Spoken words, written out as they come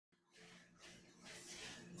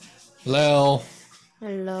Hello.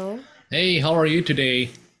 Hello, Hey, how are you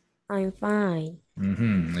today? I'm fine.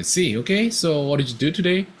 I see. Okay, so what did you do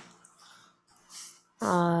today?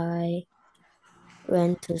 I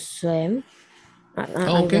went to swim. I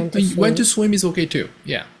Oh, okay. went to You went to swim. swim is okay too.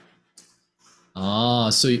 Yeah.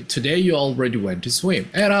 So today you already went to swim,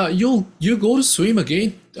 and you go to swim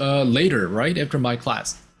again later, right after my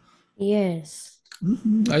class. Yes,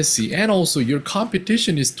 I see. And also your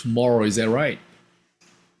competition is tomorrow. Is that right?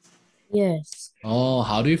 yes. Oh,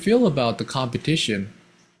 how do you feel about the competition?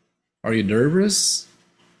 Are you nervous?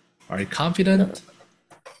 Are you 너, confident?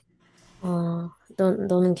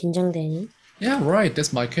 너는 긴장되니? Yeah, right.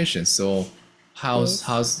 That's my question. So, Yes,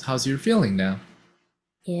 how's your feeling now?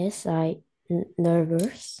 yes.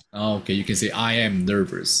 Nervous. Oh, okay, you can say I am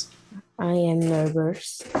nervous. I am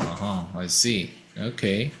nervous. Uh-huh, I see.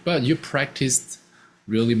 Okay. But you practiced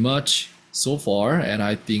really much so far, and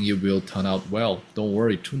I think it will turn out well. Don't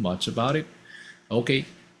worry too much about it. Okay.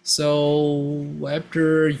 So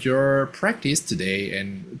after your practice today,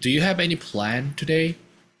 and do you have any plan today?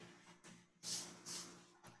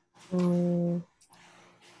 Um,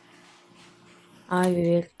 I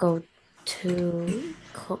will go to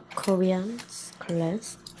Korean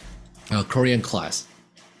class Korean class.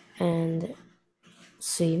 and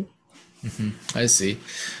swim. I see.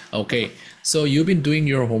 Okay. So you've been doing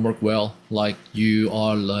your homework well. Like you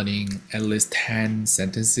are learning at least 10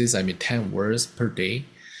 sentences, I mean 10 words per day.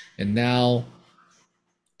 And now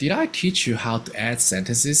did I teach you how to add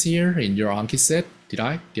sentences here in your Anki set? Did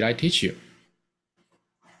I teach you?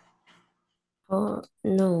 Oh,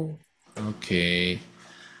 no. Okay.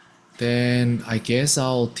 Then I guess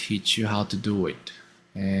I'll teach you how to do it.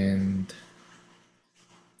 And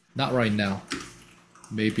not right now.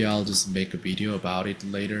 Maybe I'll just make a video about it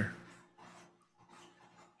later.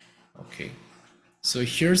 Okay. So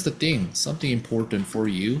here's the thing. Something important for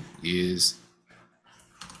you is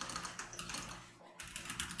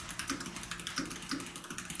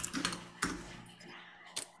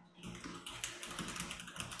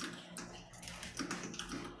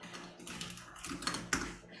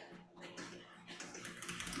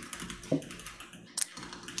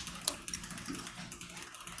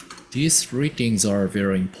these three things are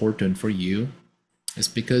very important for you. It's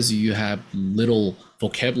because you have little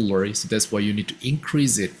vocabulary, so that's why you need to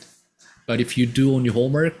increase it. But if you do on your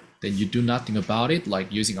homework, then you do nothing about it,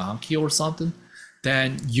 like using Anki or something,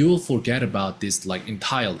 then you'll forget about this like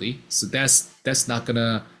entirely. So that's not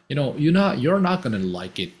gonna, you're not gonna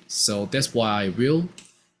like it. So that's why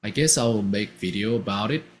I guess I'll make video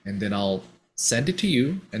about it, and then I'll send it to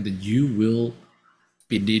you, and then you will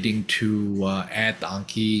be needing to add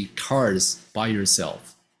Anki cards by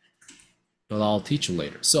yourself. But I'll teach you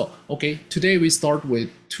later. So, okay, today we start with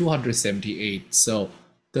 278. So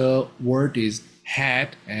the word is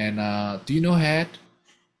hat, and do you know hat?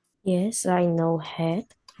 Yes, I know head.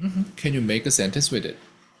 Can you make a sentence with it?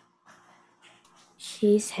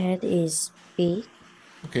 His head is big.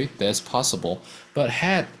 Okay, that's possible. But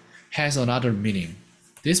hat has another meaning.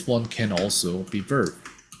 This one can also be verb.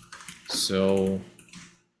 So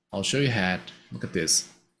I'll show you hat. Look at this.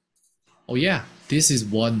 Oh yeah, this is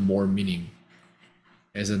one more meaning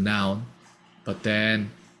as a noun. But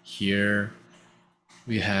then here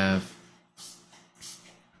we have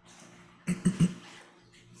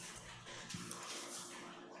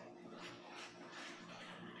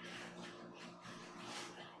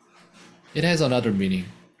it has another meaning.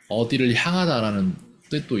 어디를 향하다라는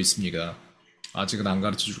뜻도 있습니다. 아직은 안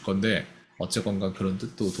가르쳐 줄 건데 어쨌건가 그런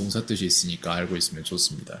뜻도 동사 뜻이 있으니까 알고 있으면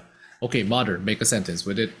좋습니다. Okay, mother, make a sentence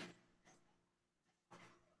with it.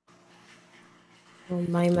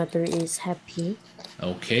 My mother is happy.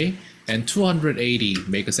 Okay, and 280,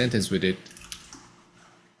 make a sentence with it.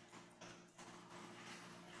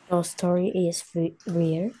 The story is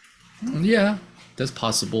real. Yeah, that's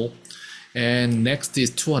possible. And next is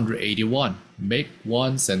 281. Make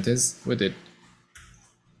one sentence with it.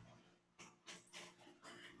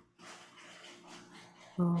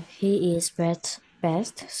 He is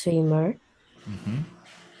best swimmer.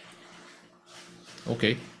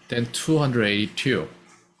 Okay, then 282.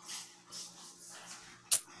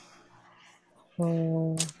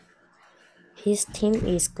 Uh, his team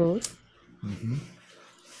is good.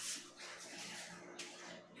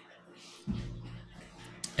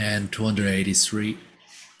 And 283.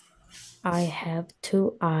 I have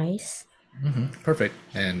two eyes. Perfect.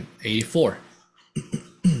 And 84.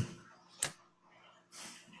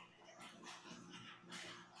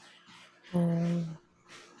 Um,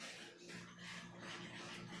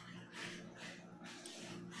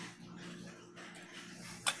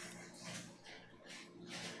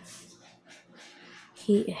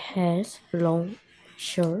 He has long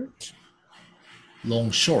shorts.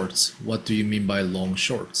 Long shorts. What do you mean by long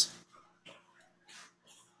shorts?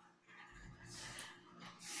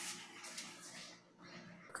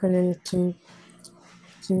 그는 긴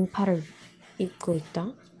팔을 입고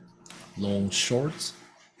있다. Long shorts?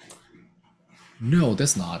 No,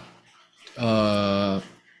 that's not.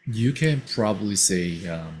 You can probably say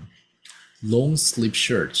long sleeve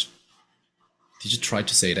shirt. Did you try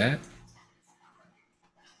to say that?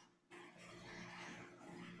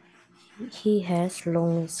 He has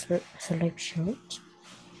long sleeve shorts.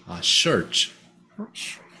 Shirt. Not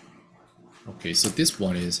sure. Okay, so this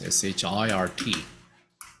one is SHIRT.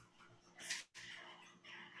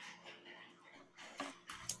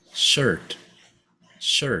 Shirt.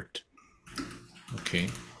 Shirt. Okay.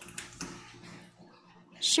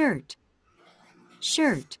 shirt,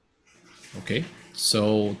 shirt, Okay.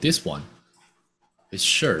 So this one is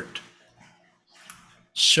shirt.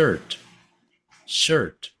 Shirt.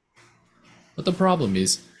 Shirt. But the problem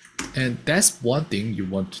is, and that's one thing you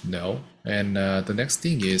want to know. And the next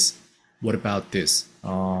thing is, what about this?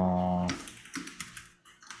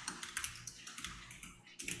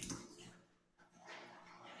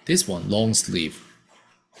 This one, long sleeve.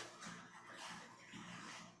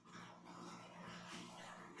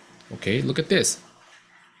 Okay, look at this.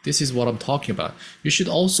 This is what I'm talking about. You should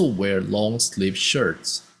also wear long sleeve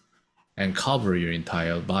shirts and cover your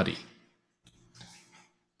entire body.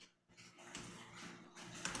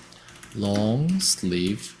 Long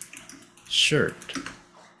sleeve shirt.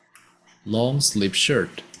 Long sleeve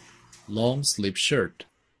shirt. Long sleeve shirt.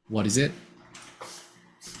 What is it?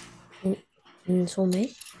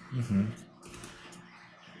 소매.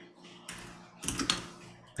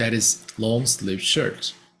 That is long sleeve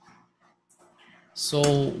shirt. So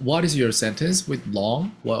what is your sentence with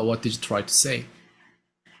long? What did you try to say?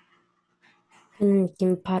 그는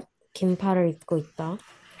긴 팔을 입고 있다.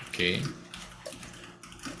 Okay.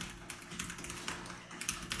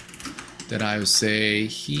 Then I would say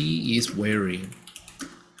he is wearing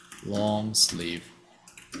long sleeve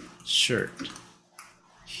shirt.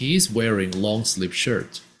 He is wearing long sleeve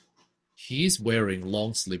shirt. He is wearing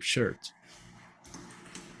long sleeve shirt.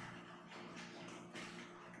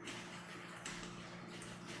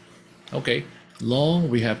 Okay, long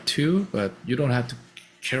we have two, but you don't have to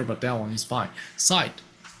care about that one. It's fine. Side.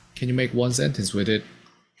 Can you make one sentence with it?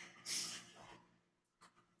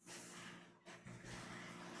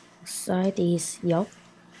 Side is 옆.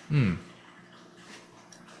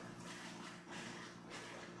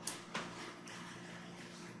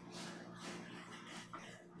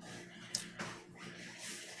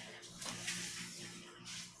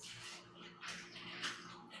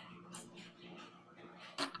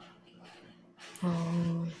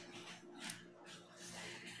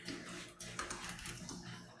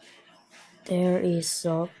 There is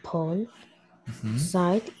a phone.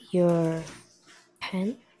 Side your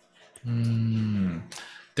pen.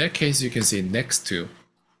 That case you can say next to.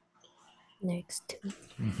 Next to.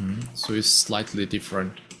 So it's slightly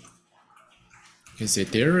different. You can say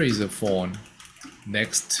there is a phone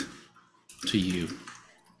next to you.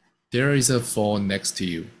 There is a phone next to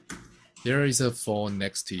you. There is a phone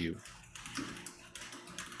next to you.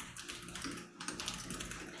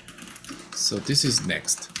 So this is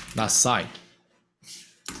next, not side.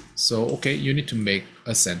 So okay, you need to make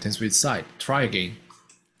a sentence with side. Try again.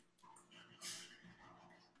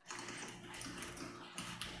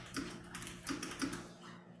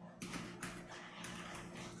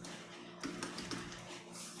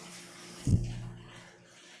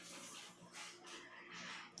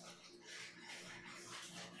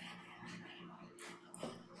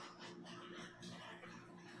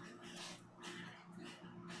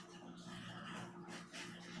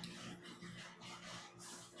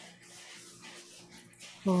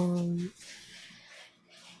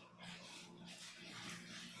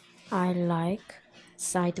 I like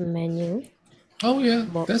side menu. Oh yeah,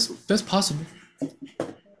 that's possible.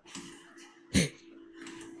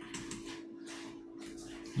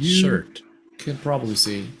 Shirt. Can probably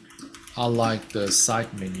say, I like the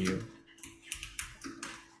side menu.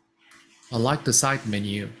 I like the side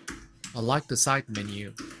menu. I like the side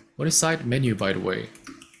menu. What is side menu, by the way?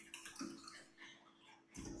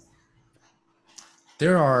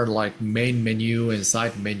 There are like main menu and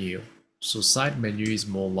side menu. So side menu is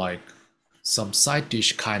more like some side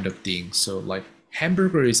dish kind of thing. So like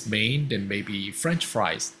hamburger is main, then maybe French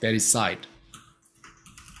fries, that is side.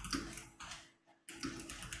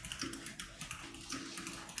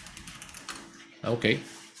 Okay,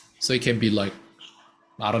 so it can be like,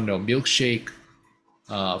 I don't know, milkshake,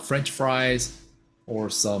 French fries, or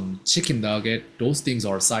some chicken nugget. Those things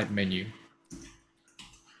are side menu.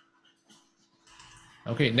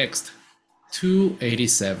 Okay, next.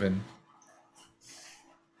 287.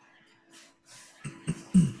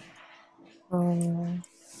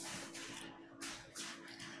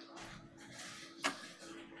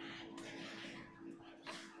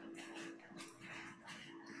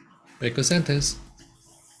 Make a sentence.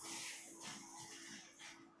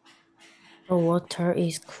 The water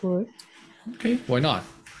is cool. Okay, why not?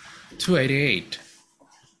 288.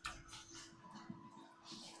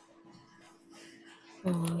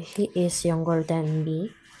 He is younger than me.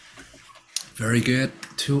 Very good.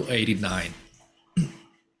 289.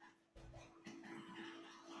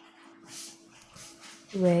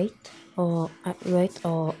 Wait an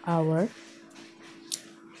hour.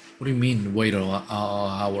 What do you mean wait an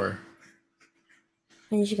hour?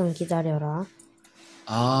 1시간 기다려라.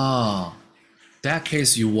 Ah, that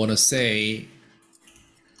case you want to say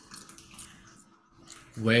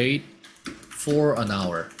wait for an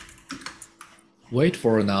hour. Wait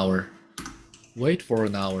for an hour. Wait for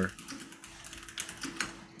an hour.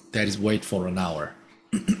 That is wait for an hour.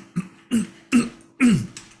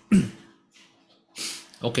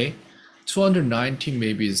 Okay, 290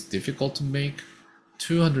 maybe is difficult to make.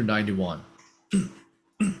 291.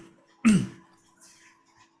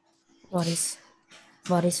 What is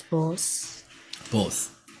boss?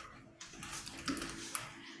 Both.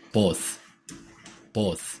 Both.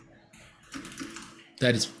 Both.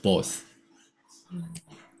 That is both.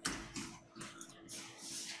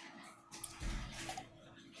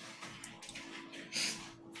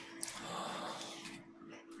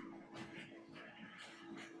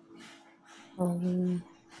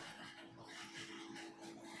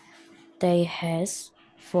 They has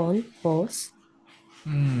phone both.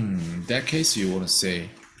 In that case you want to say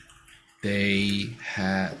they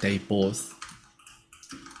both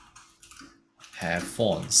have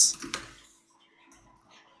phones.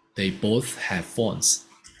 They both have phones.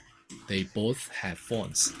 They both have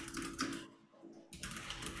phones.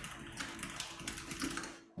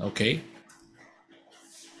 Okay.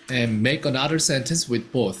 And make another sentence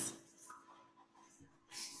with both.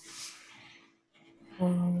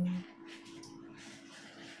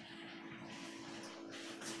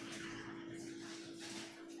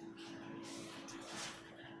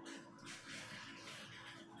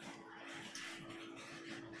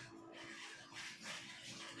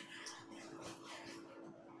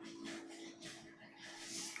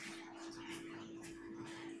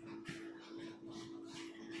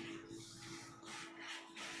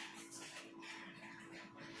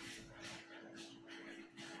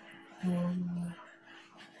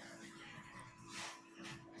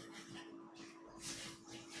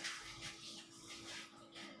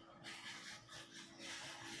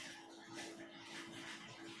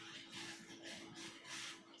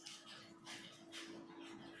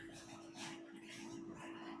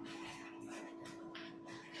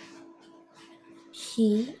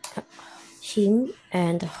 Him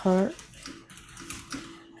and her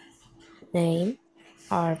name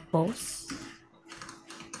are both.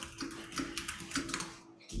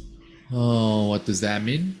 Oh, what does that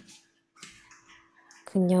mean?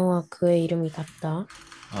 그녀와 그의 이름이 같다.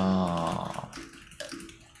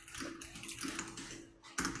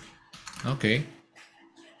 Okay.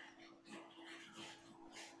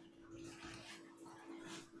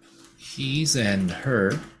 His and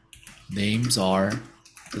her names are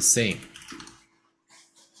the same.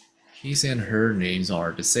 His and her names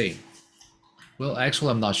are the same. Well, actually,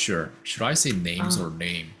 I'm not sure. Should I say names or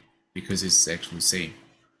name? Because it's actually same.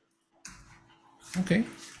 Okay,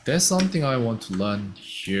 that's something I want to learn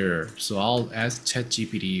here. So I'll ask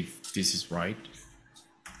ChatGPT if this is right.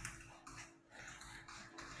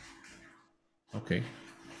 Okay.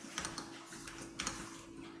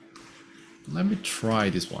 Let me try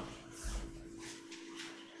this one.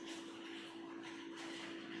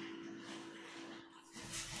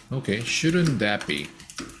 Okay, shouldn't that be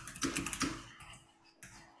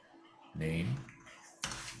name?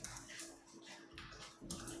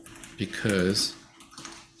 Because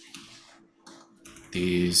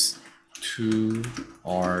these two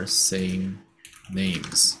are same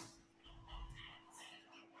names.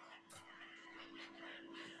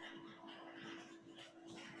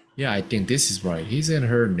 Yeah, I think this is right. His and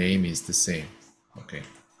her name is the same. Okay.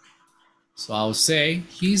 So I'll say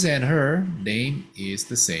his and her name is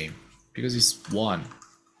the same because it's one.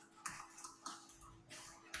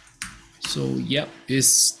 So yep,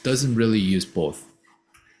 this doesn't really use both.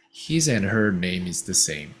 His and her name is the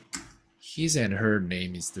same. His and her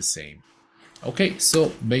name is the same. Okay,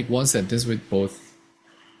 so make one sentence with both.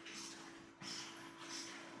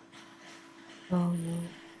 Um,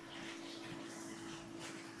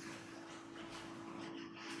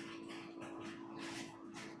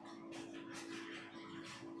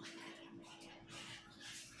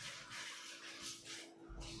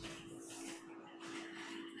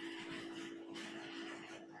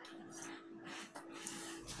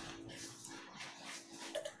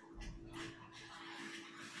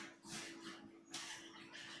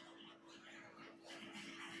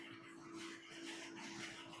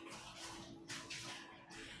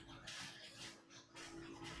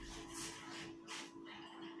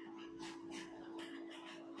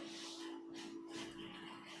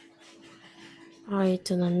 I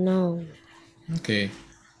do not know. Okay,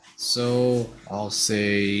 so I'll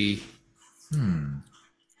say,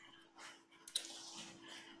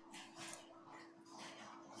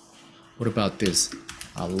 what about this?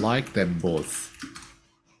 I like them both.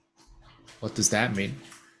 What does that mean?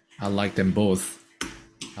 I like them both.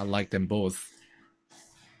 I like them both.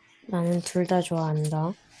 나는 둘 다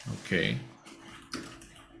좋아한다. Okay.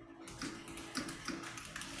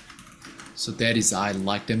 So that is I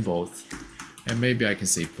like them both. And maybe I can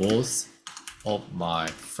say both of my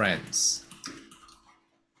friends.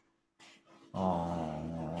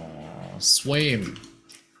 Swim.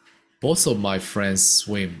 Both of my friends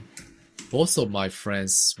swim. Both of my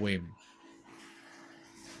friends swim.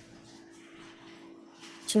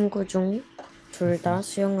 친구 중 둘 다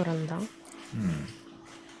수영을 한다.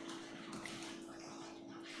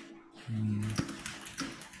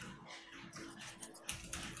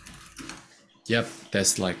 Yep,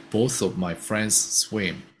 that's like both of my friends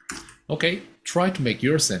swim. Okay, try to make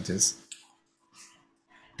your sentence.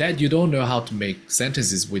 That you don't know how to make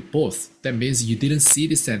sentences with both. That means you didn't see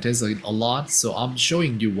the sentence a lot, so I'm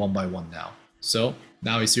showing you one by one now. So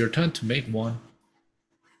now it's your turn to make one.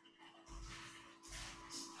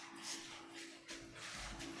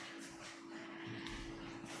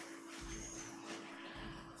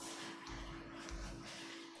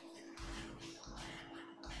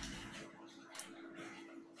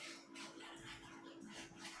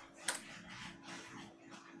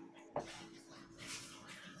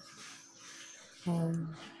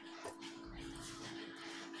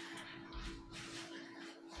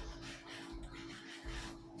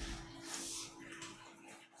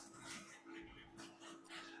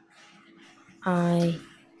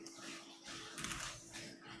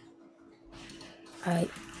 I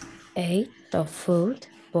ate the food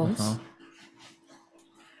both.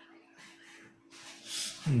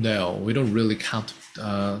 No, we don't really count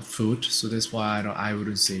food, so that's why I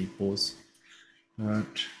wouldn't say both. But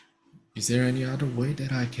is there any other way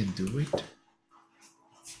that I can do it?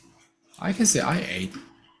 I can say I ate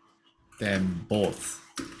them both.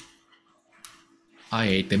 I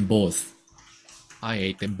ate them both. I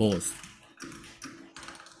ate them both.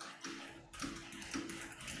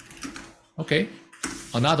 Okay,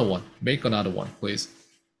 another one. Make another one, please.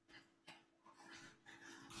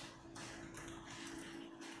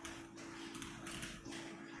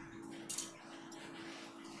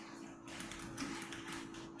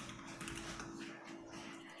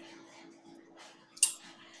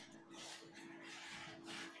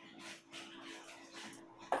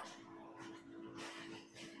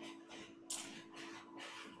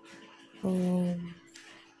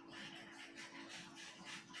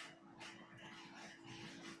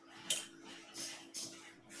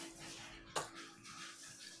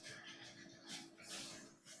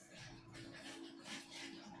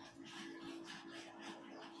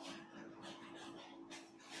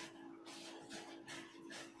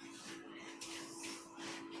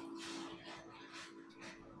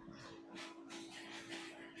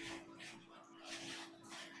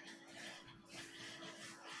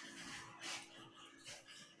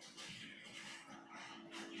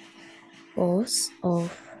 Both of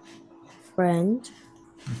friend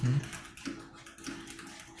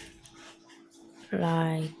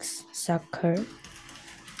likes soccer.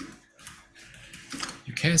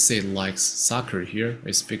 You can't say likes soccer here.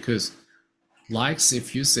 It's because likes,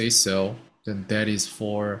 if you say so, then that is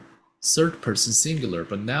for third person singular.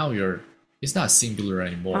 But now it's not singular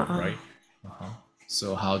anymore, right?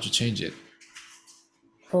 So how'd you change it?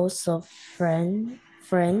 Both of friend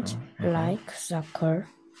like soccer.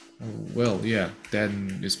 Well, yeah,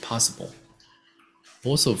 then it's possible.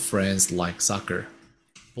 Both of friends like soccer.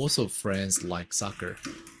 Both of friends like soccer.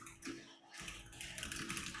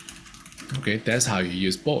 Okay, that's how you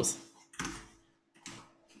use both.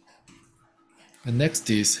 And next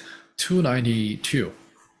is 292.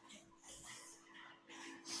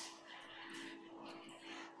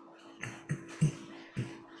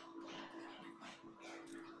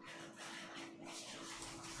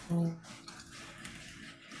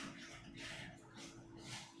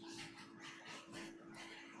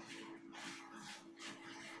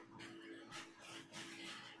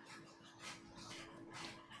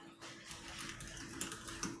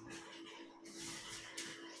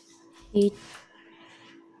 He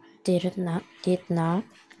did not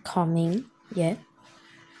coming yet.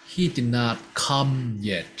 He did not come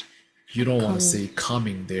yet. You don't want to Come. say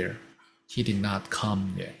coming there. He did not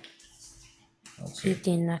come yet. He Okay.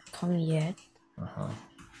 did not come yet.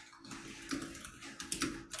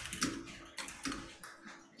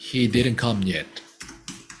 He didn't come yet.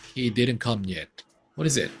 He didn't come yet. What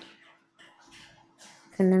is it?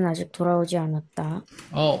 그는 아직 돌아오지 않았다.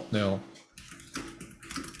 Oh, no.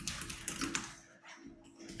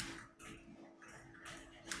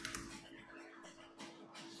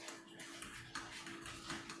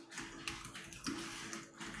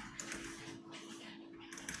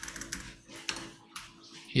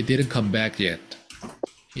 He didn't come back yet.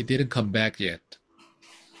 He didn't come back yet.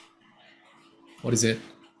 What is it?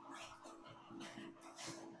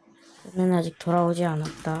 그는 아직 돌아오지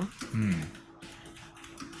않았다.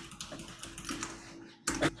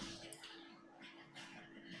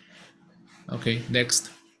 Okay, next.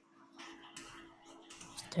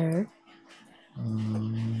 After.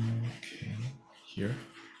 Okay, here.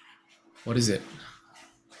 What is it?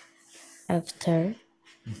 After.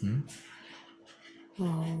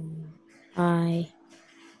 I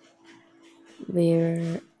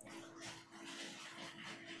will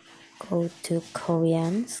go to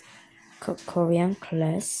Korean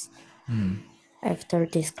class after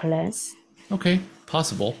this class. Okay,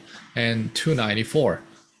 possible. And 294.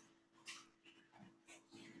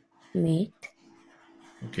 Meet.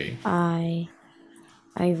 Okay. I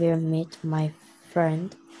will meet my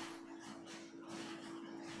friend.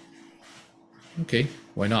 Okay,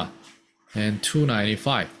 why not? And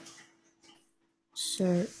 295.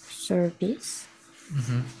 Service.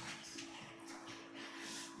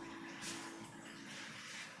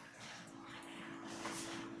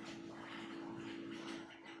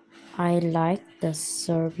 I like the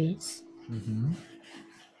service.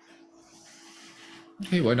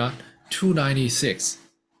 Okay, why not? 296.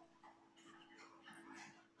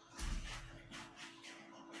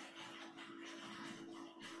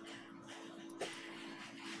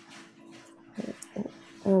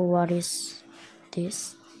 Oh, what is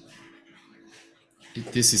this?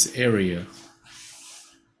 This is area,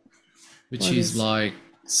 which What is is- like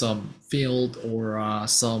some field or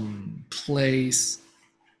some place,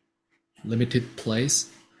 limited place,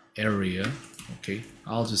 area. Okay,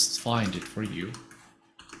 I'll just find it for you.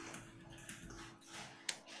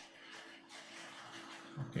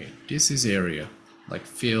 Okay, this is area, like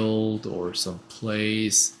field or some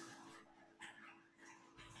place.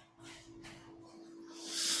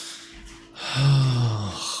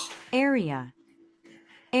 Area.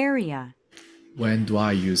 Area. When do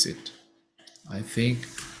I use it? I think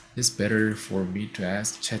it's better for me to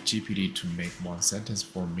ask ChatGPT to make one sentence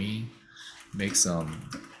for me. Make some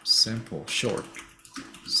simple, short,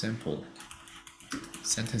 simple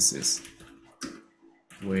sentences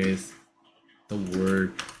with the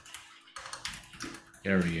word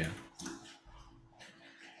area.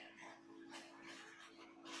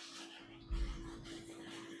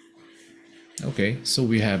 Okay, so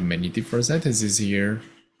we have many different sentences here.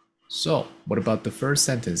 So, what about the first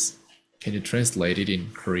sentence? Can you translate it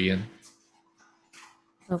in Korean?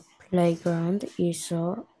 The playground is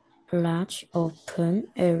a large open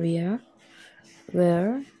area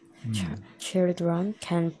where children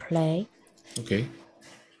can play. Okay.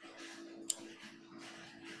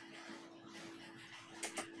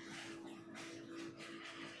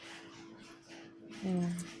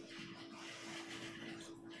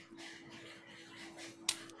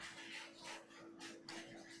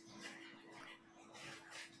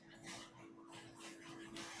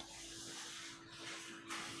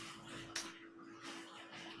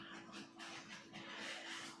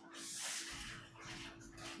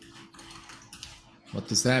 What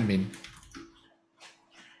does that mean?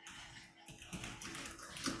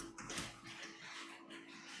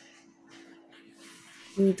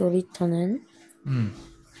 이 놀이터는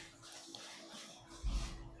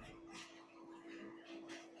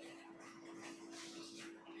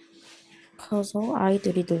커서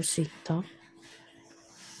아이들이 놀 수 있다.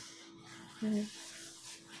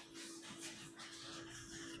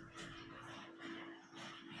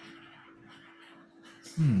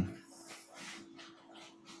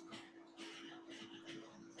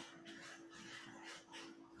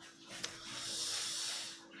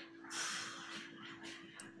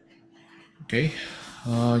 Okay,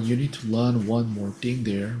 you need to learn one more thing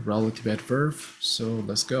there, relative adverb. So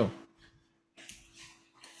let's go.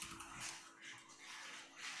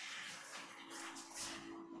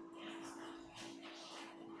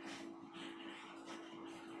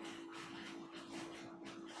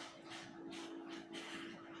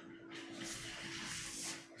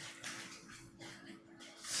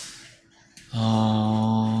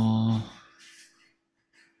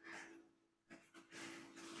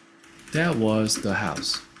 That was the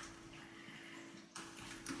house.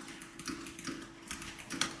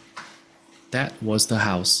 That was the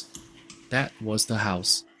house. That was the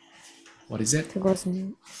house. What is it?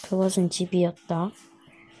 그것은 집이었다.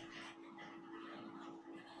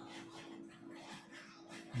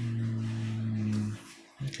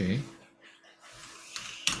 Okay.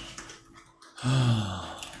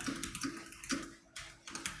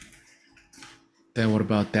 Then what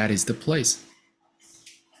about that is the place?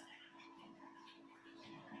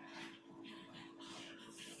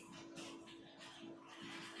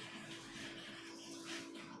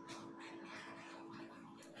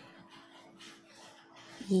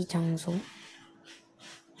 이 장소.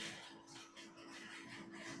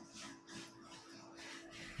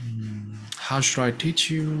 How should I teach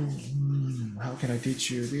you? How can I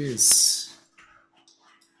teach you this?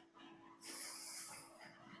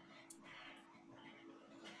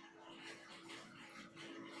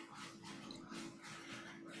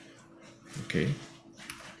 Okay.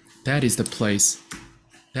 That is the place.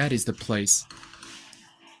 That is the place.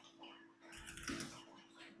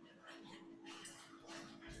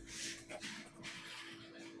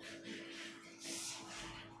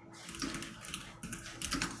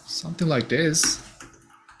 Something like this.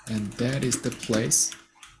 And that is the place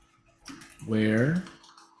where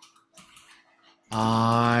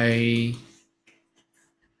I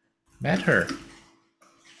met her.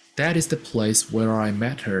 That is the place where I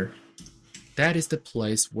met her. That is the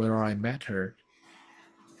place where I met her.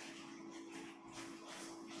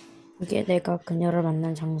 이게 내가 그녀를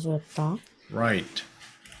만난 장소였다. Right.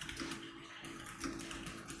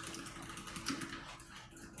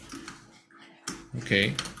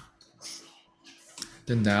 Okay.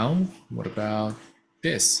 Then now, what about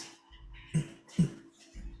this?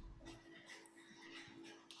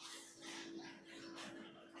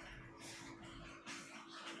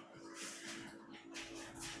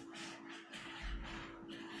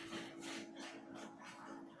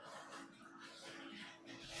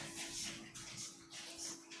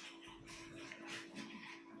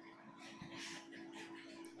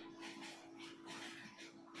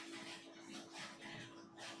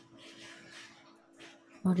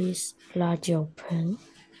 What is large open?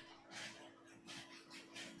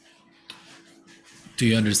 Do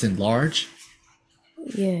you understand large?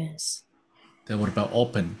 Yes. Then what about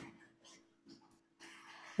open?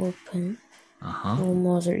 Open. Uh-huh.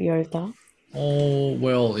 무엇을 열다. Oh,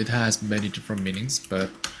 well, it has many different meanings, but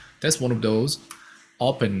that's one of those.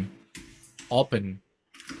 Open. Open.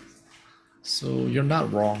 So you're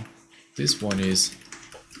not wrong. This one is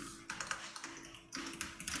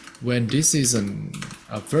when this is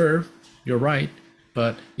a verb, you're right,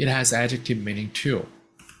 but it has adjective meaning too.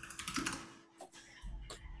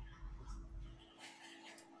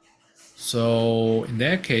 So in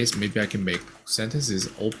that case, maybe I can make sentences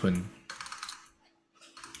open.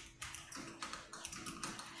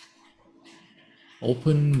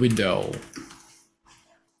 Open window.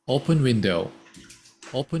 Open window.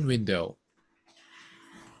 Open window.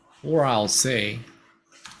 Or I'll say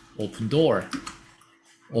open door.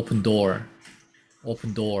 Open door.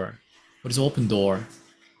 Open door. What is open door?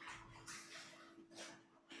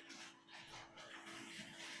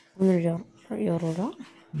 문을 열어라.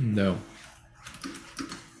 No.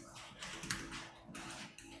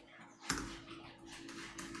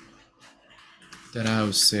 Then I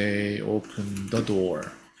would say open the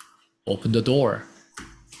door. Open the door.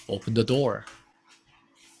 Open the door.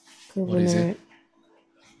 What is 그분을 it?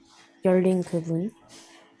 열린 그분.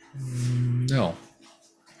 No.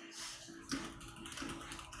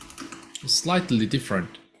 It's slightly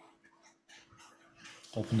different.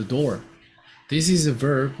 Open the door. This is a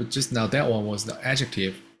verb, but just now that one was the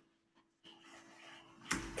adjective.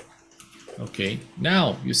 Okay,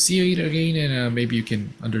 now you see it again and maybe you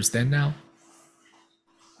can understand now.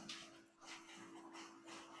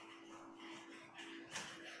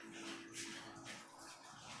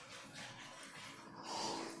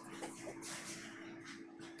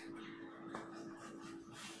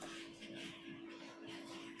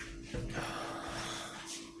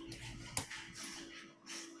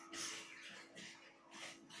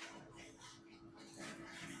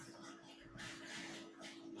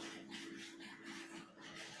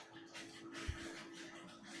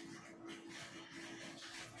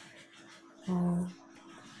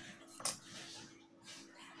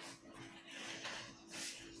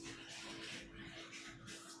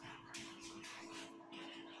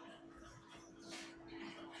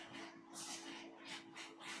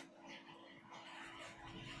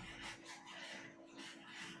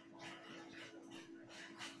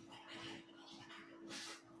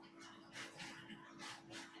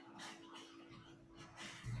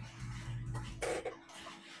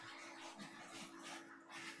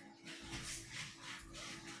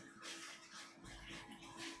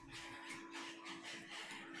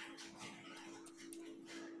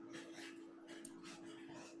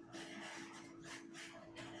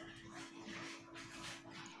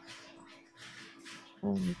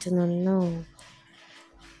 Oh, I do not know.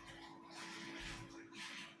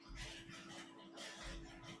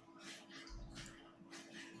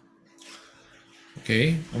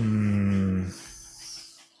 Okay.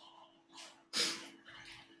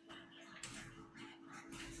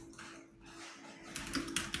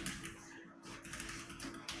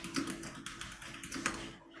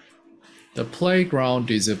 The playground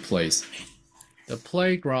is a place. The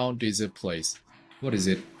playground is a place. What is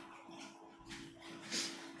it?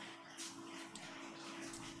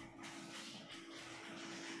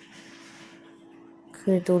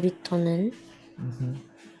 그 놀이터는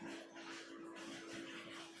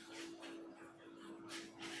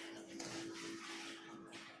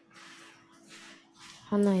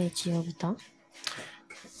하나의 지역이다.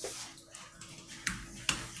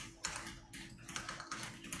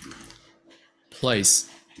 Place.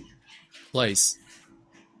 Place.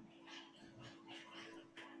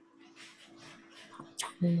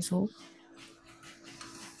 장소.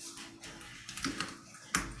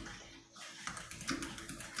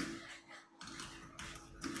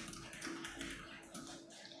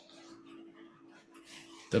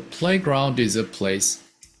 The playground is a place.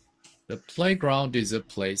 The playground is a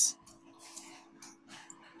place.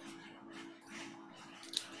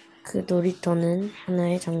 그 놀이터는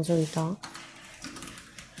하나의 장소이다.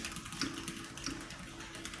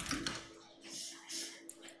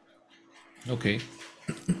 Okay.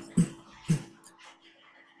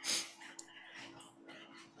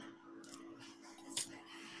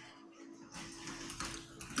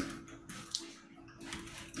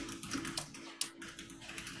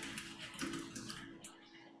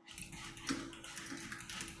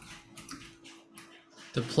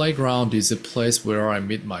 The playground is a place where I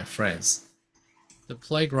meet my friends. The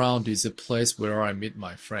playground is a place where I meet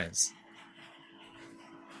my friends.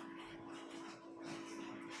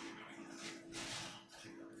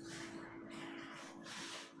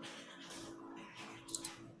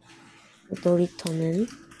 그 놀이터는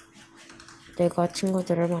내가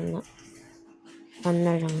친구들을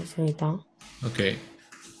만날 장소이다. Okay.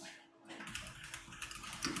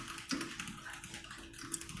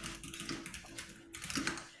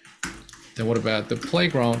 Then what about the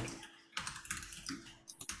playground?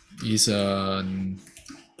 Is an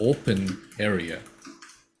open area.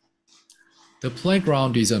 The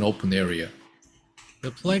playground is an open area.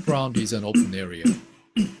 The playground is an open area.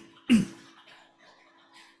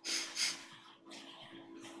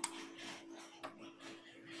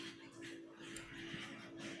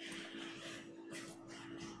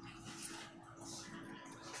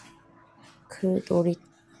 그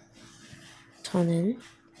놀이터는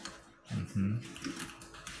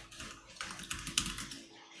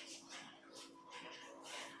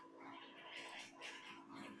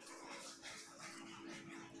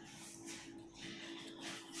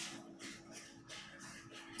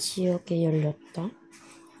지역에 열렸다.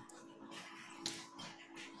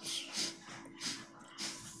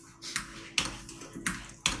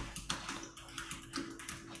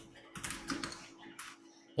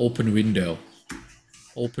 Open window.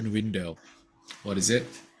 Open window. What is it?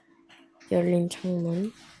 열린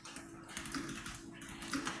창문.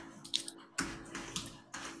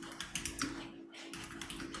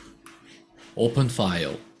 Open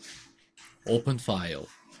file. Open file.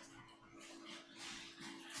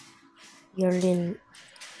 열린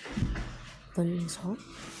문서.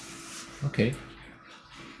 Okay.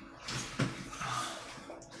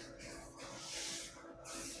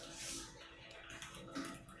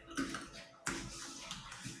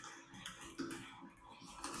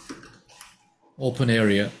 Open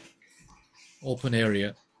area. Open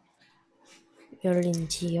area. 열린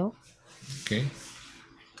지역. Okay.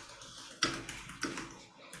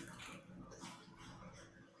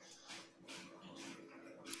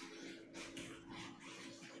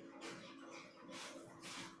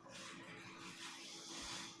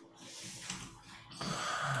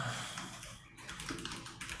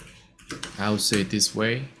 I would say it this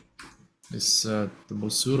way. It's the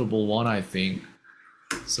most suitable one, I think.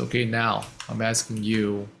 So, okay, now I'm asking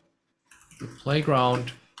you, the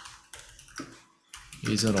playground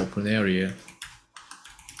is an open area.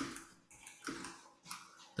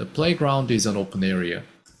 The playground is an open area.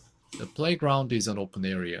 The playground is an open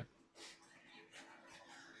area.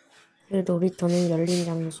 그 놀이터는 열린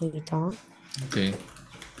장소이다. Okay.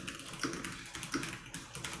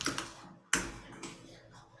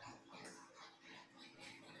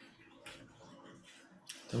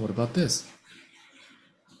 Then what about this?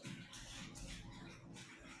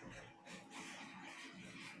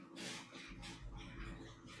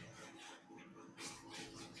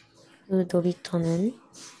 그 놀이터는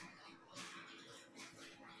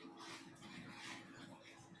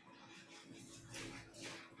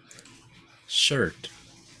shirt.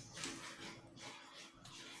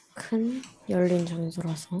 큰 열린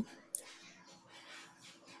장소라서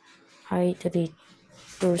아이들이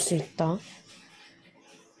놀 수 있다.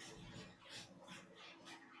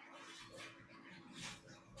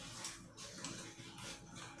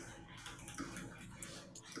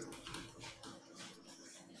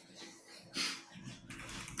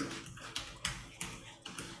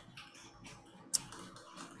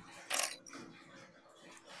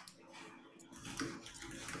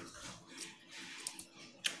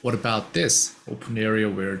 What about this? Open area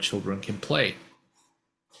where children can play.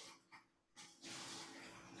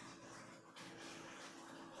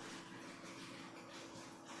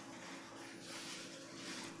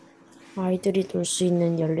 아이들이 놀 수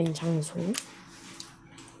있는 열린 장소.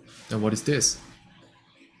 Then what is this?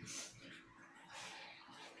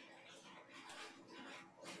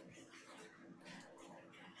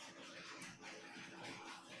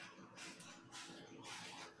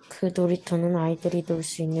 그 놀이터는 아이들이 놀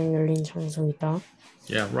수 있는 열린 장소이다.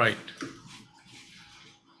 Yeah, right.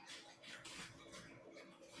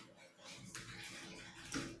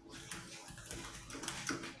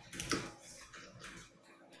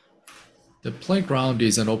 The playground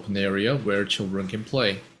is an open area where children can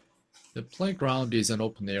play. The playground is an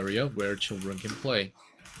open area where children can play.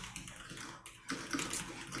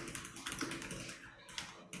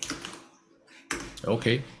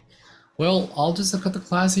 Okay. Well, I'll just cut the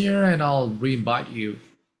class here and I'll re-invite you.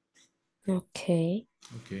 오케이.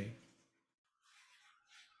 Okay.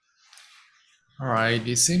 Alright,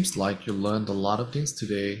 it seems like you learned a lot of things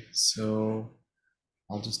today, so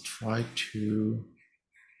I'll just try to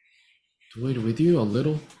do it with you a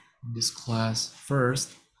little in this class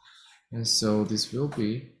first. And so this will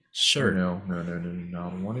be... Sure. No, I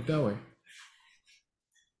don't want it that way.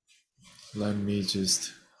 Let me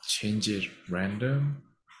just change it random.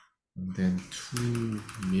 And then 2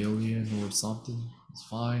 million or something. It's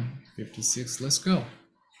fine. 56. Let's go.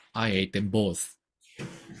 I ate them both.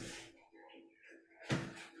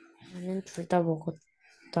 나는 둘 다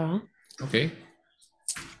먹었다. Okay.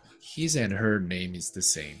 His and her name is the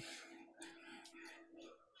same.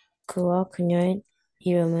 그와 그녀의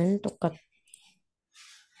이름은 똑같다.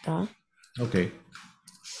 Okay.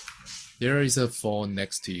 There is a phone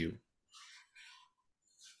next to you.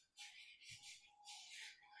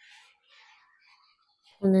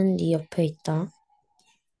 폰은 네 옆에 있다.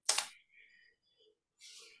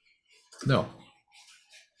 No.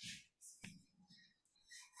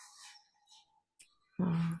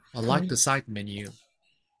 I like the side menu.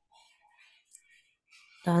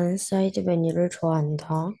 나는 사이드 메뉴를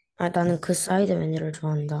좋아한다. 나는 그 사이드 메뉴를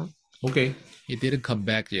좋아한다. Okay. He didn't come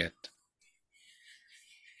back yet.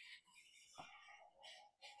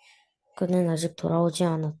 그는 아직 돌아오지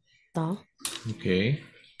않았다. Okay.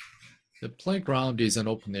 The playground is an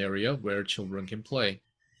open area where children can play.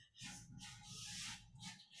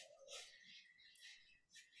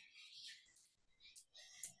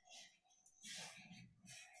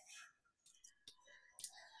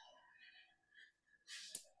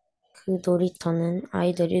 그 놀이터는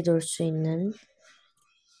아이들이 놀 수 있는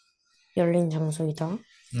열린 장소이다.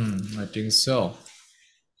 I think so.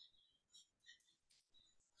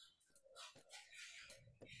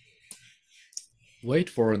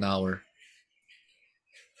 Wait for an hour.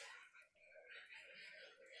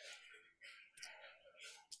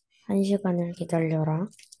 한 시간을 기다려라.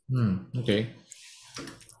 Okay.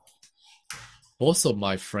 Both of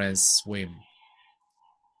my friends swim.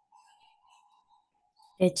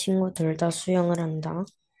 내 친구들 다 수영을 한다.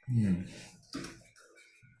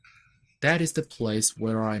 That is the place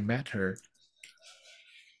where I met her.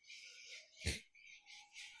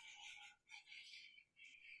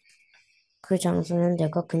 그 장소는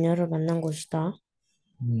내가 그녀를 만난 곳이다.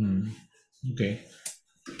 Okay.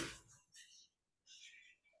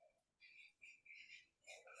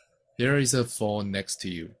 There is a phone next to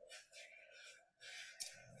you.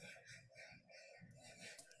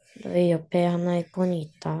 너의 옆에 하나의 폰이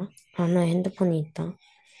있다. 하나의 핸드폰이 있다.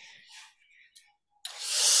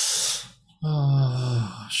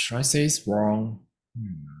 Should I say it's wrong?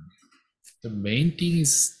 The main thing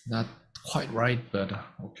is not quite right, but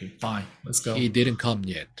okay, fine. Let's go. He didn't come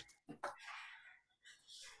yet.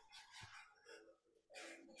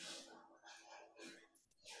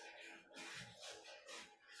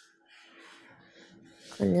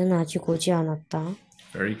 그는 아직 오지 않았다.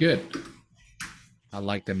 Very good. I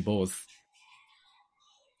like them both.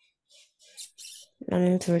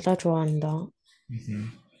 나는 둘 다 좋아한다.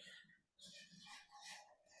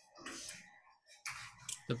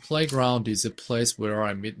 The playground is a place where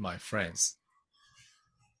I meet my friends.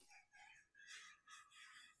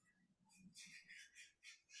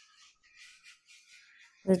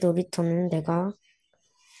 그 놀이터는 내가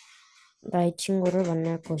나의 친구를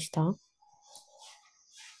만날 곳이다.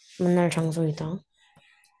 만날 장소이다.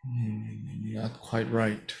 Not quite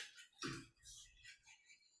right.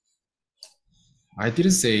 I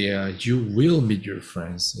didn't say you will meet your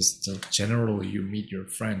friends. It's generally you meet your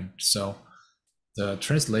friend. So the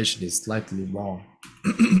translation is slightly wrong.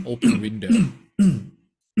 Open window.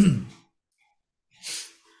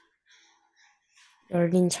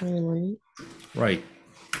 열린 창문, Right.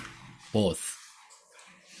 Both.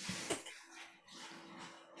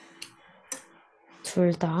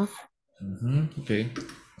 둘 다, Okay.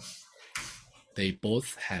 They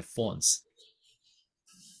both have phones.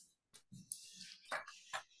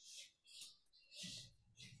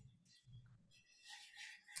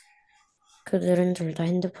 그들은 둘 다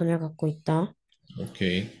핸드폰을 갖고 있다.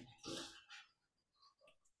 Okay.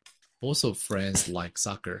 Both of friends like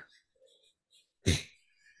soccer.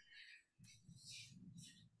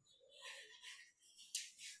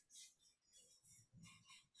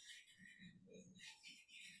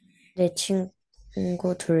 내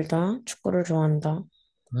친구 둘 다 축구를 좋아한다.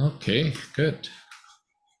 Okay, good.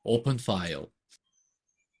 Open file.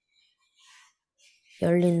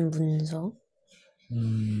 열린 문서,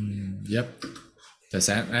 Yep. That's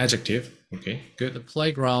an adjective. Okay, good. The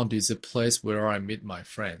playground is a place where I meet my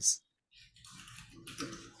friends.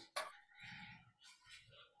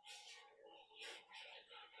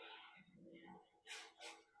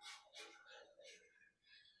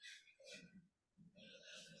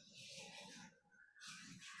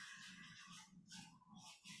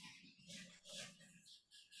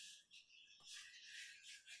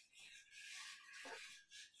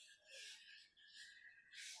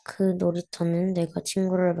 그 놀이터는 내가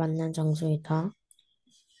친구를 만난 장소이다.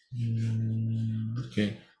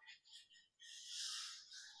 Okay.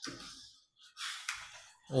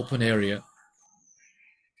 Open area.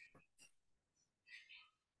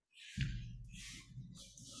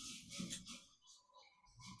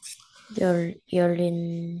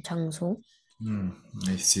 열린 장소,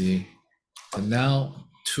 I see. And now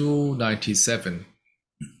 297.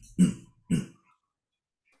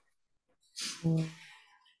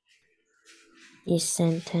 This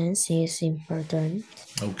sentence is important.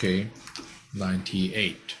 Okay.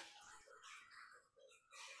 98.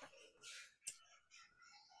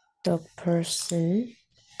 The person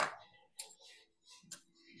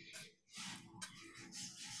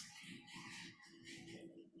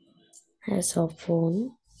has a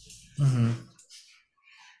phone.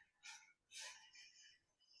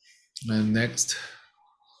 And next,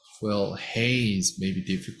 well, haze may be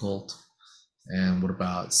difficult. And what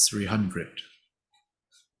about 300?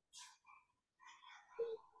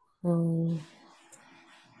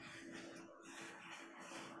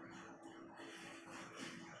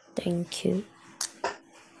 Thank you.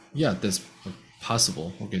 Yeah, that's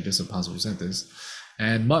possible. Okay, that's a possible sentence.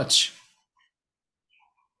 And much.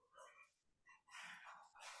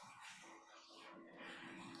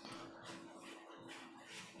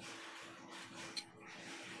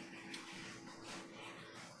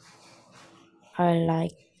 I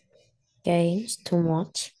like games too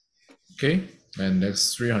much. Okay, and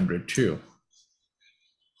next 302.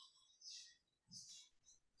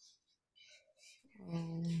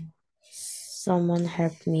 Someone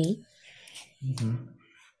help me.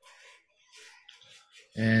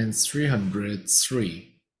 And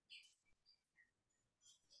 303.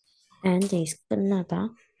 And is 끝나다.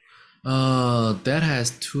 That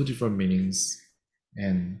has two different meanings.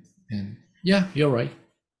 And yeah, you're right.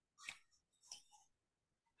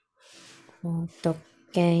 The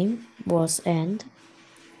game was end.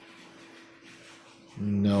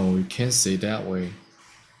 No, you can't say that way.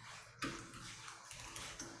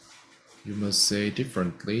 You must say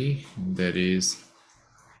differently. That is,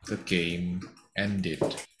 the game ended.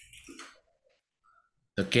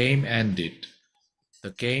 The game ended.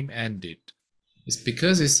 The game ended. It's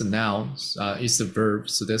because it's a noun, it's a verb,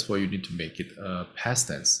 so that's why you need to make it past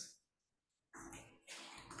tense.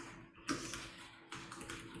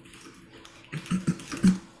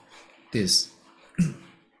 This.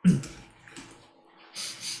 And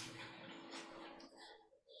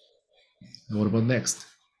what about next?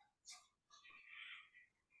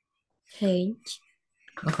 Page.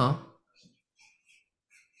 Uh-huh.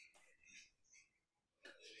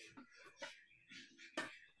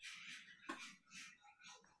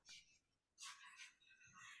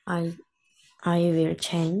 I will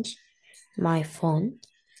change my phone.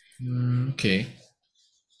 Okay.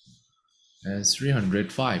 And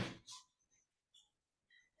 305.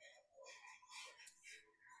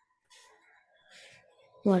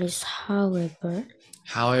 What is however?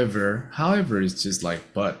 However is just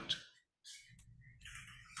like but.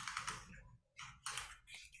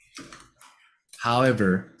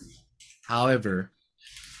 However,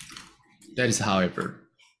 that is however.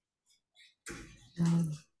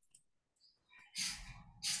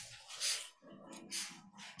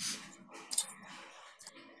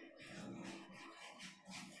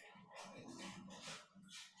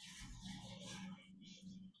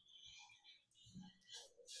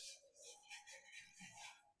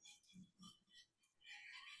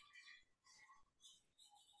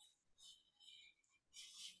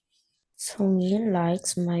 Songin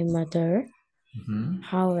likes my mother.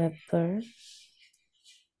 However,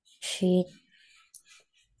 she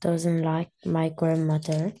doesn't like my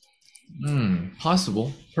grandmother.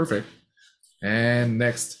 Possible. Perfect. And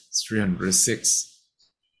next, 306.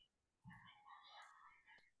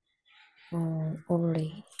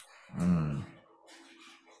 Only.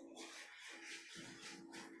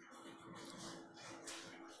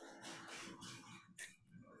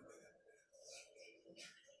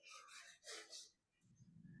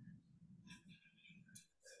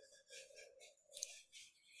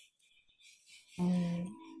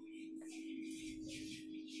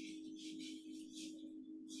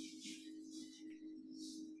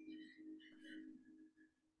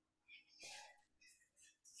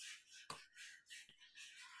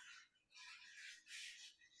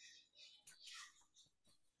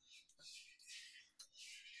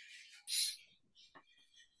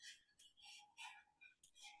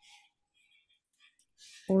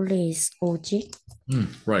 Only is 오직.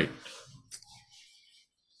 Right.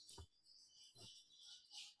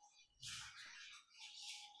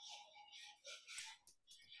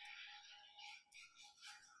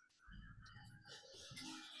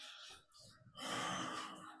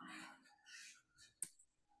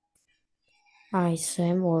 I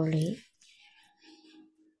swam only.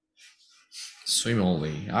 Swim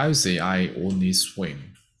only. I would say I only swim.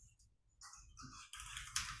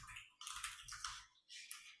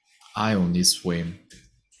 I only swim.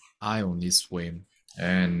 I only swim.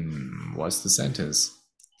 And what's the sentence?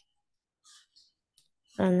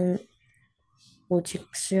 나는 오직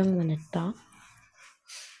수영만 했다.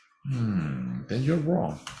 Then you're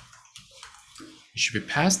wrong. It should be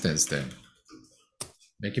past tense then.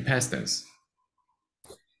 Make it past tense.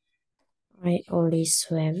 I only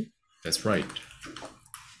swam. That's right.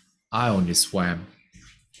 I only swam.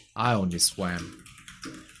 I only swam.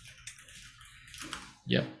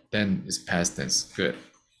 Yep, then it's past tense. Good.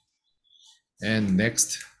 And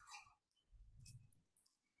next.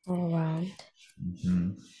 All around.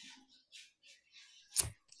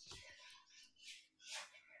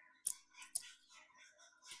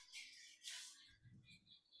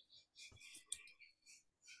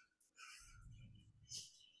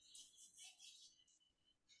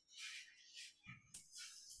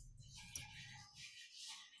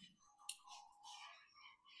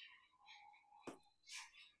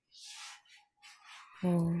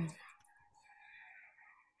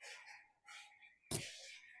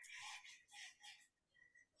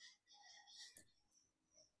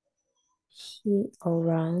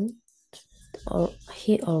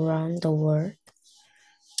 He around the world.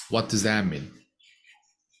 What does that mean?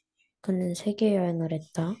 그는 세계 여행을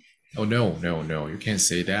했다. Oh, no. You can't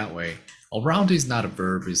say it that way. Around is not a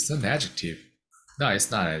verb, it's an adjective. No, it's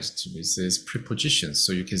not an adjective, it's preposition.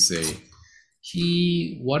 So you can say,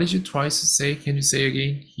 he, what did you try to say? Can you say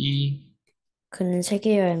again? 그는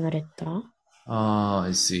세계 여행을 했다.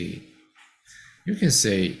 I see. You can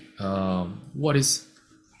say, what is,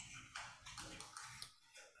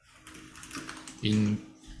 in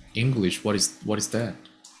English, what is that?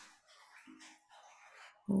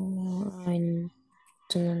 I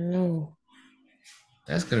don't know.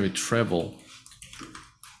 That's gonna be travel.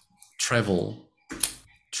 Travel.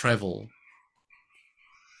 Travel.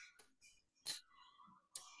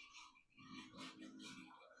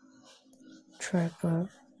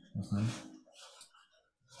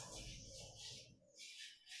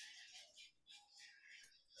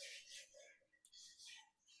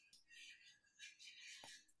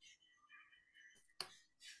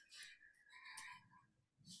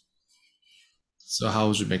 So how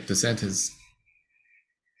would you make the sentence?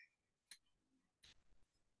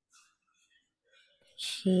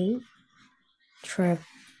 He traveled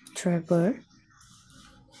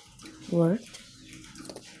world.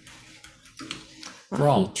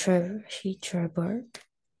 Wrong. He traveled.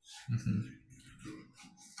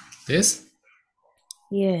 This?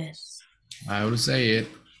 Yes. I would say it.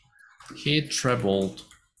 He traveled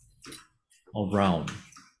around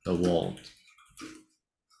the world.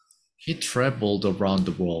 He traveled around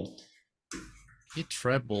the world. He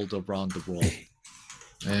traveled around the world.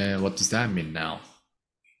 And what does that mean now?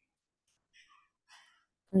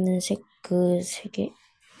 그는 그 세계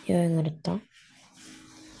여행을 했다.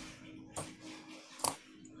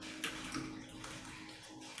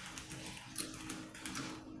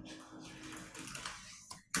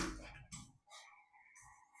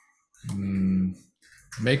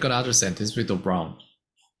 Make another sentence with around.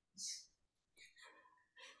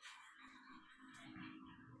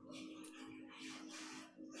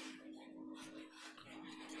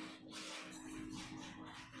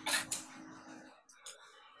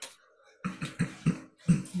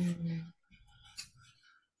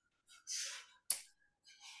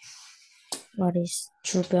 What is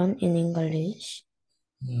주변 in English?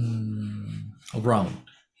 Around.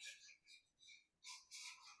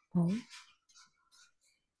 어?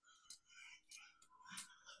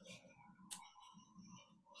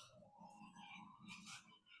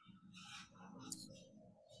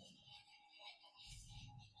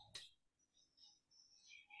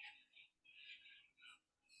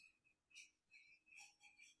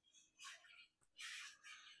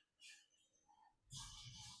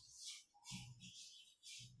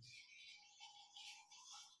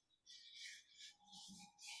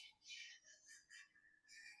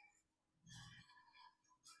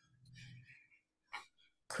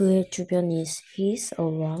 그의 주변 is his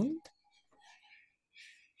around?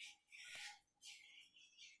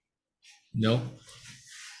 No.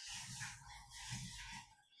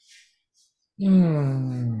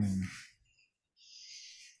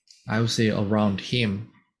 I would say around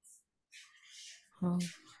him. 어.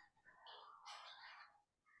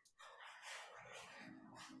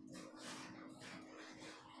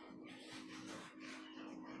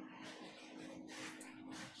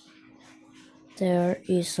 There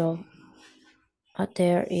is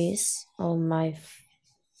on my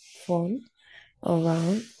phone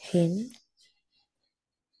around him.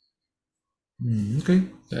 Okay,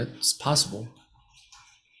 that's possible.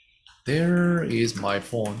 There is my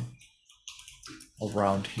phone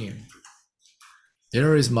around him.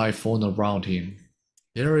 There is my phone around him.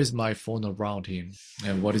 There is my phone around him.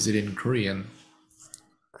 And what is it in Korean?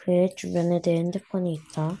 그의 주변에 내 핸드폰이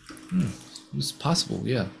있다. It's possible,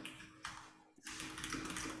 yeah.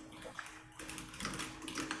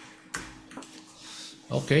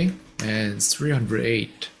 Okay, and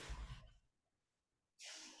 308.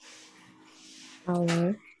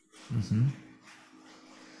 Hour.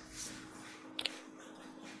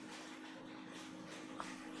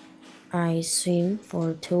 I swim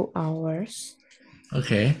for 2 hours.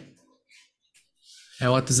 Okay.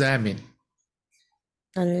 And what does that mean?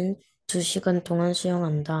 나는 2시간 동안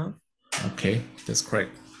수영한다. Okay, that's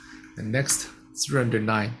correct. And next,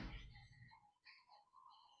 309.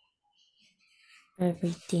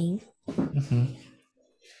 Everything.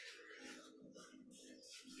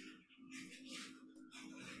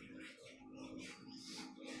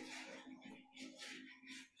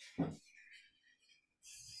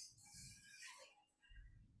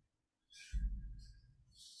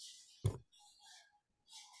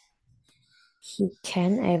 He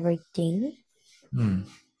can everything.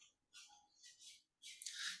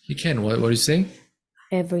 He can, what do you say?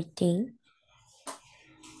 Everything.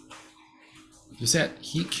 You said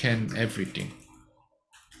he can everything.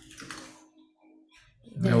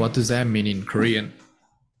 And what does that mean in Korean?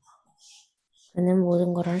 그는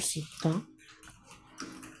모든 걸 할 수 있다.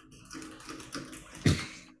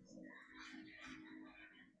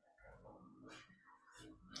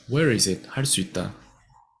 Where is it? 할 수 있다.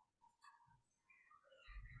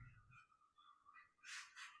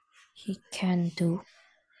 He can do.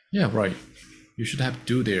 Yeah, right. You should have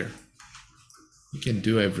do there. He can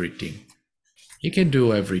do everything. He can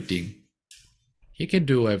do everything. He can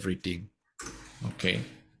do everything. Okay.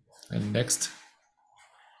 And next.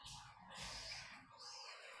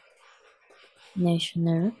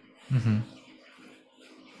 National.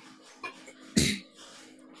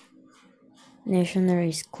 National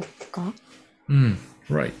is 국가.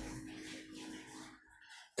 Right.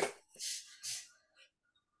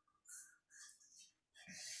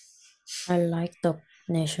 I like the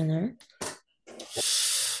national.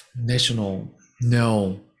 National.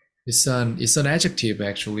 No. It's an adjective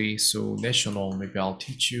actually. So national, maybe I'll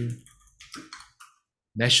teach you.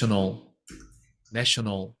 National.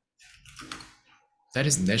 National. That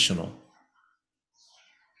is national.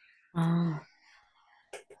 아.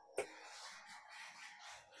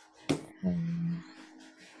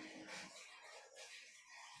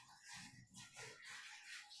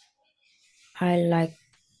 I like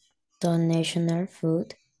the national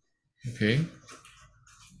food. Okay.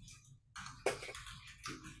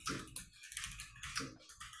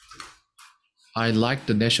 I like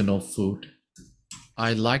the national food.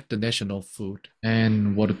 I like the national food.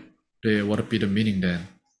 And what would be the meaning then?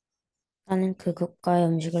 나는 그 국가의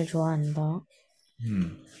음식을 좋아한다.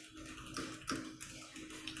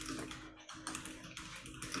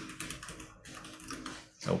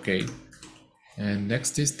 Okay. And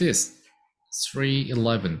next is this.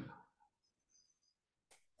 311.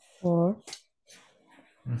 For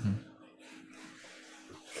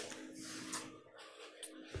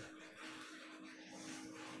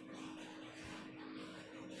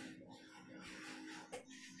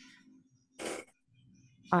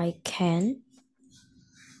I can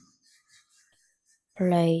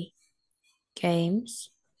play games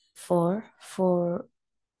for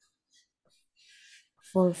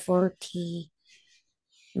 40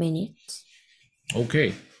 minutes.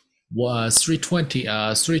 Okay. 320,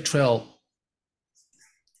 312.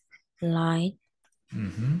 Line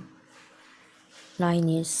line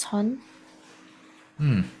is sun.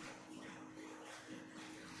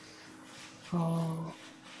 Oh,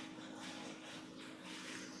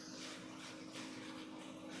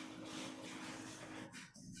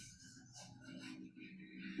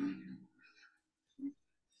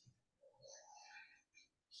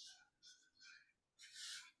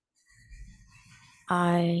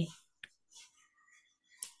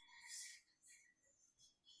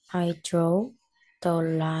 I draw the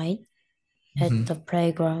line at the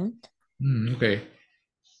playground. Okay.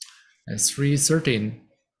 And 313.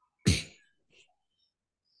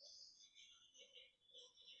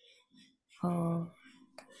 Oh,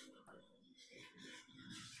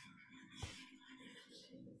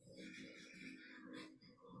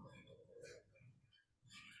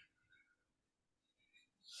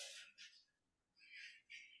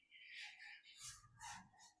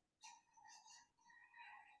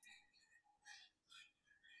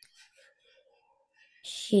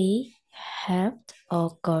 he helped a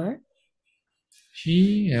girl.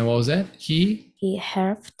 And what was that? He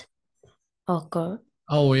helped a girl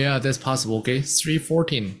Oh yeah, that's possible. Okay.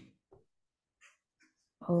 314.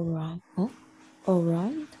 around. Oh,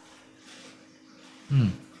 around.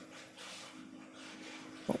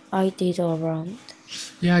 I did around.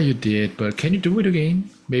 Yeah, you did, but can you do it again?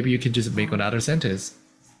 Maybe you can just make another sentence.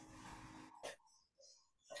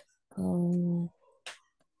 Um,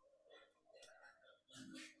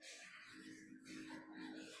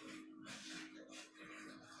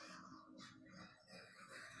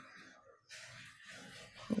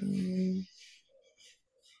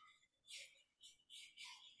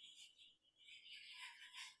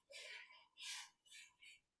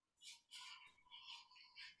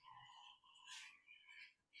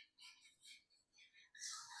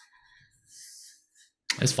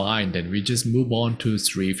 That's fine. Then we just move on to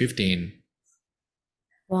 315.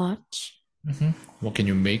 watch. What can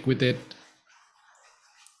you make with it?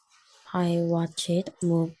 I watched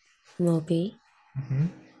movie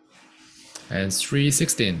And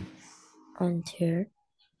 316. until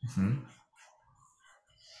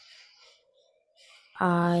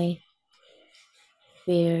I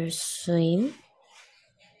will swim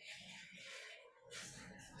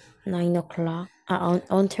 9 o'clock.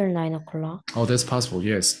 Until 9 o'clock. Oh, that's possible.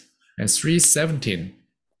 Yes. And 317.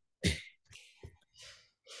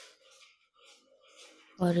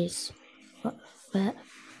 What is fa-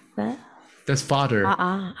 fa- That's father.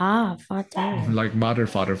 father. Like mother,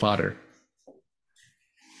 father, father.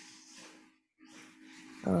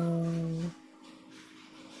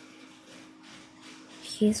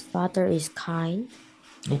 His father is kind.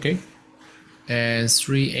 Okay. And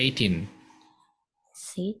 318.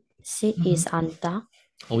 Sid is 앉다.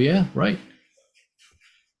 Oh yeah, right.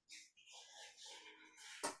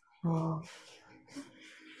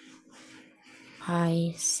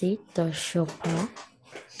 I sit the sofa.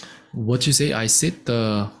 What you say? I sit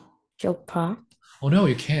the. Sofa. Oh no,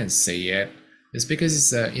 you can't say it. It's because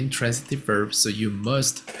it's an intransitive verb, so you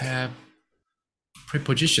must have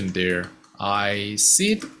preposition there. I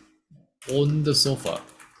sit on the sofa.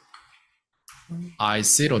 I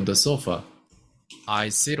sit on the sofa. I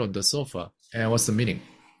sit on the sofa. And what's the meaning?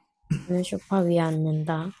 나는 소파 위에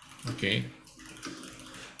앉는다. Okay.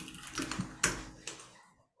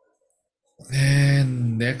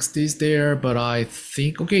 And next is there, but I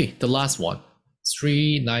think, okay, the last one.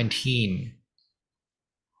 319.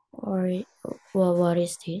 Or what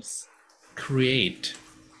is this? Create.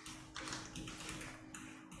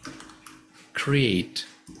 Create.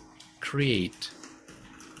 Create.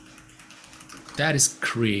 That is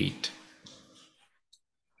create.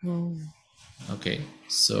 Okay,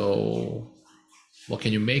 so what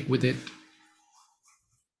can you make with it?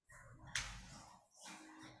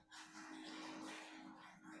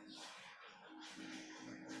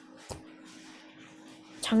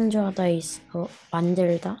 창조하다 있어.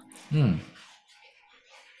 만들다. 음.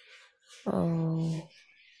 어,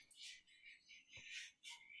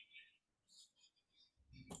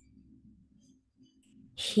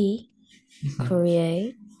 he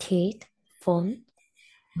created phone.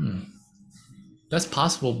 That's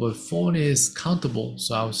possible, but phone is countable.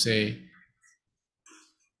 So I would say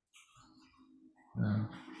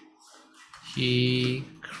he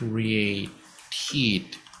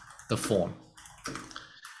created the phone.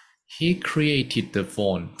 He created the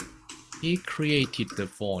phone. He created the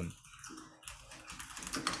phone.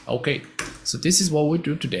 Okay, so this is what we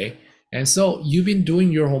do today. And so you've been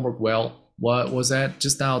doing your homework well. What was that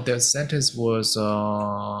just now? The sentence was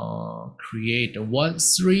create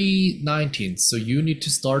 3:19. So you need to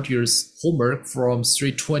start your homework from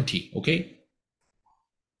 3:20. Okay.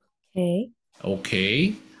 Okay.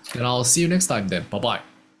 Okay. Then I'll see you next time then. Bye bye.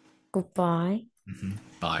 Goodbye.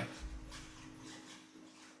 Bye.